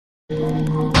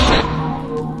Hello,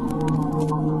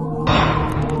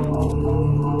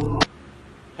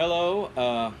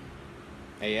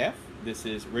 AF. This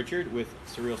is Richard with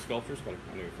Surreal Sculptures. I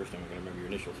know your first time I'm going to remember your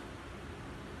initials.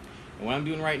 And what I'm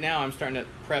doing right now, I'm starting to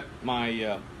prep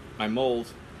my my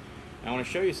molds. And I want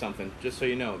to show you something, just so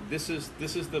you know. This is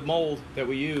the mold that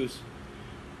we use.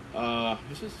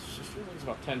 This is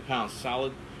about 10 pounds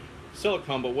solid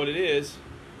silicone, but what it is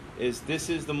this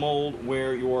is the mold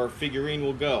where your figurine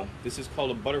will go. This is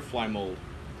called a butterfly mold.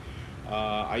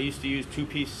 I used to use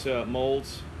two-piece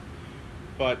molds,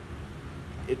 but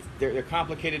they're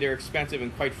complicated, they're expensive,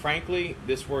 and quite frankly,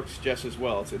 this works just as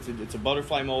well. It's a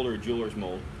butterfly mold or a jeweler's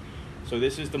mold. So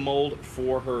this is the mold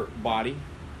for her body,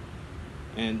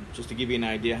 and just to give you an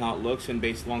idea how it looks,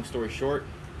 and long story short,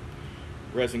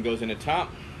 resin goes in the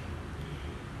top,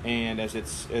 and as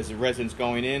the resin's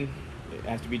going in, it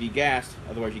has to be degassed,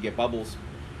 otherwise you get bubbles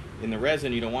in the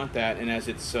resin. You don't want that. And as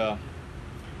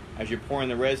you're pouring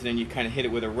the resin in, you kind of hit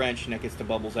it with a wrench, and that gets the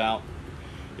bubbles out.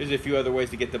 There's a few other ways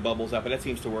to get the bubbles out, but that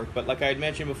seems to work. But like I had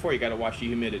mentioned before, you got to watch the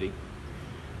humidity.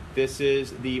 This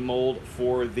is the mold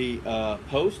for the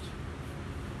post.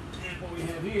 And what we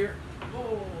have here,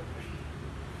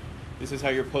 this is how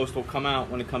your post will come out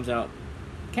when it comes out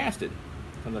casted.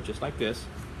 It comes out just like this.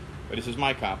 But this is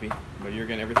my copy, but you're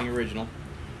getting everything original.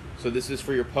 So this is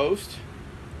for your post.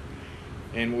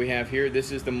 And what we have here,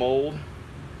 this is the mold.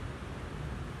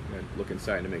 I'm going to look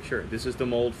inside to make sure. This is the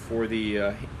mold for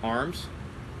the arms.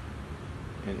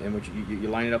 And which you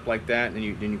line it up like that,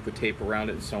 and then you put tape around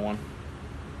it and so on.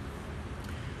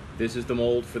 This is the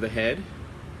mold for the head,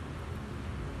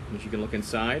 which you can look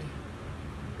inside.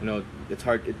 I know it's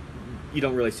hard, you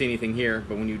don't really see anything here,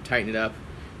 but when you tighten it up,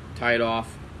 tie it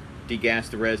off, degas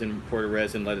the resin, pour the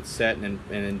resin, let it set, and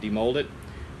then demold it,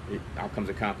 out comes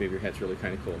a copy of your head. It's really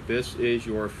kind of cool. This is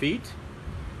your feet,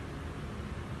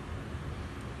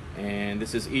 and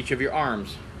this is each of your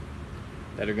arms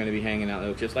that are going to be hanging out. They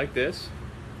look just like this.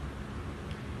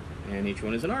 And each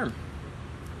one is an arm.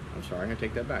 I'm sorry, I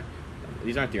take that back.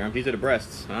 These aren't the arms, these are the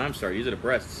breasts. I'm sorry, these are the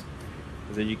breasts.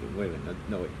 Then you can, wait a minute,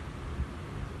 no wait.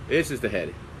 This is the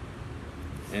head.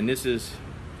 And this is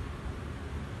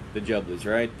the jublets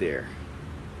right there.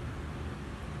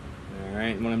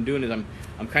 Alright, and what I'm doing is I'm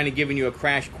kind of giving you a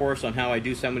crash course on how I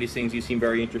do some of these things. You seem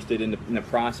very interested in the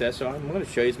process, so I'm going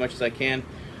to show you as much as I can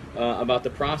about the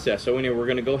process. So anyway, we're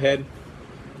going to go ahead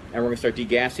and we're going to start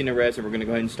degassing the resin. We're going to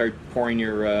go ahead and start pouring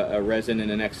your resin in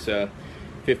the next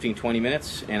 15-20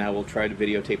 minutes, and I will try to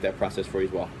videotape that process for you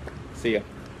as well. See ya.